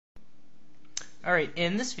Alright,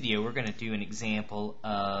 in this video we're going to do an example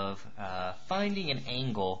of finding an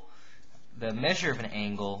angle, the measure of an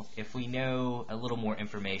angle, if we know a little more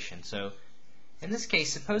information. So in this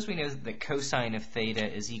case, suppose we know that cosine of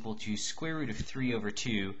theta is equal to square root of 3 over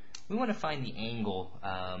 2. We want to find the angle,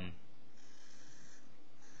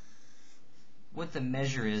 what the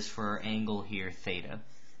measure is for our angle here, theta.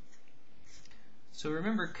 So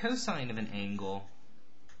remember, cosine of an angle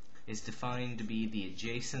is defined to be the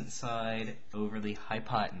adjacent side over the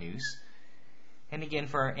hypotenuse. And again,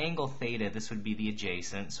 for our angle theta, this would be the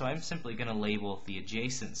adjacent. So I'm simply going to label the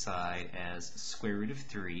adjacent side as square root of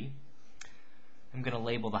 3. I'm going to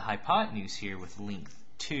label the hypotenuse here with length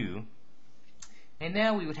 2. And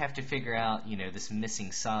now we would have to figure out, this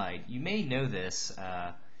missing side. You may know this,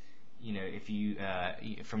 if you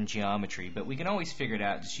from geometry, but we can always figure it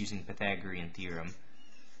out just using Pythagorean theorem.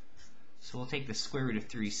 So we'll take the square root of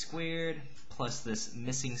 3 squared plus this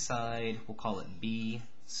missing side, we'll call it b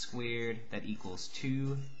squared, that equals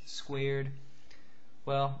 2 squared.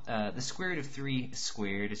 Well, the square root of 3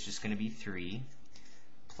 squared is just going to be 3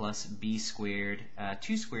 plus b squared.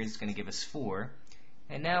 2 squared is going to give us 4.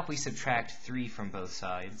 And now if we subtract 3 from both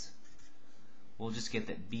sides, we'll just get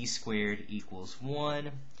that b squared equals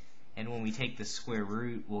 1. And when we take the square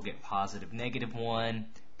root, we'll get positive negative 1.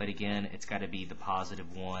 But again, it's got to be the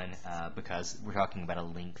positive 1 because we're talking about a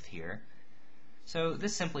length here. So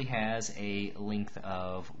this simply has a length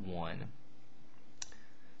of 1.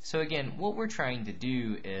 So again, what we're trying to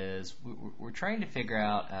do is we're trying to figure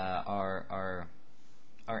out our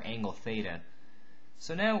angle theta.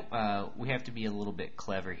 So now we have to be a little bit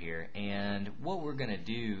clever here. And what we're going to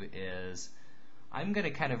do is I'm going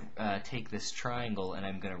to kind of take this triangle and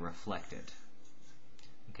I'm going to reflect it.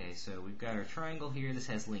 Okay, so we've got our triangle here. This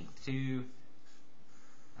has length 2.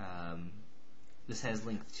 This has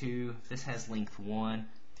length 2. This has length 1.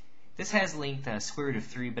 This has length square root of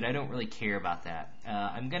 3, but I don't really care about that.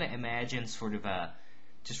 I'm going to imagine sort of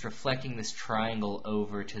just reflecting this triangle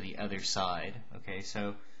over to the other side. Okay,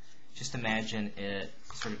 so just imagine it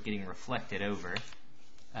sort of getting reflected over.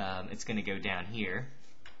 It's going to go down here.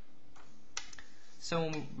 So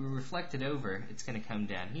when we reflect it over, it's going to come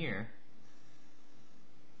down here.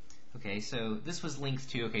 Okay, so this was length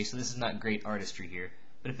 2. Okay, so this is not great artistry here.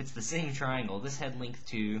 But if it's the same triangle, this had length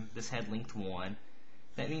 2, this had length 1.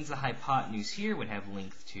 That means the hypotenuse here would have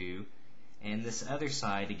length 2, and this other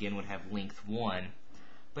side, again, would have length 1.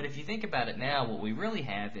 But if you think about it now, what we really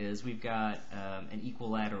have is we've got an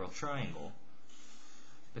equilateral triangle.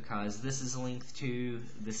 Because this is length 2,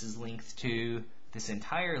 this is length 2, this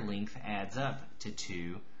entire length adds up to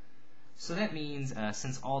 2. So that means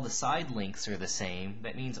since all the side lengths are the same,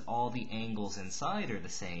 that means all the angles inside are the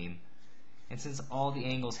same. And since all the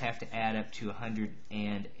angles have to add up to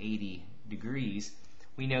 180 degrees,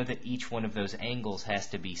 we know that each one of those angles has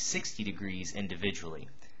to be 60 degrees individually.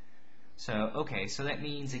 So, okay, so that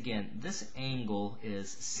means, again, this angle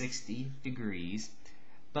is 60 degrees.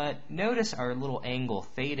 But notice our little angle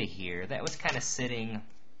theta here. That was kind of sitting,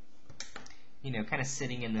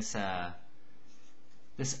 in this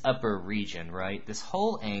this upper region, right? This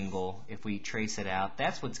whole angle, if we trace it out,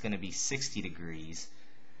 that's what's going to be 60 degrees.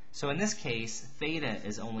 So in this case, theta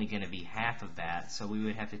is only going to be half of that, so we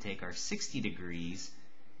would have to take our 60 degrees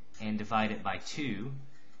and divide it by 2,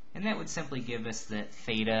 and that would simply give us that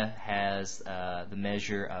theta has the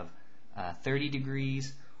measure of 30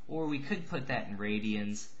 degrees, or we could put that in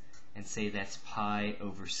radians and say that's pi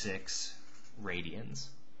over 6 radians.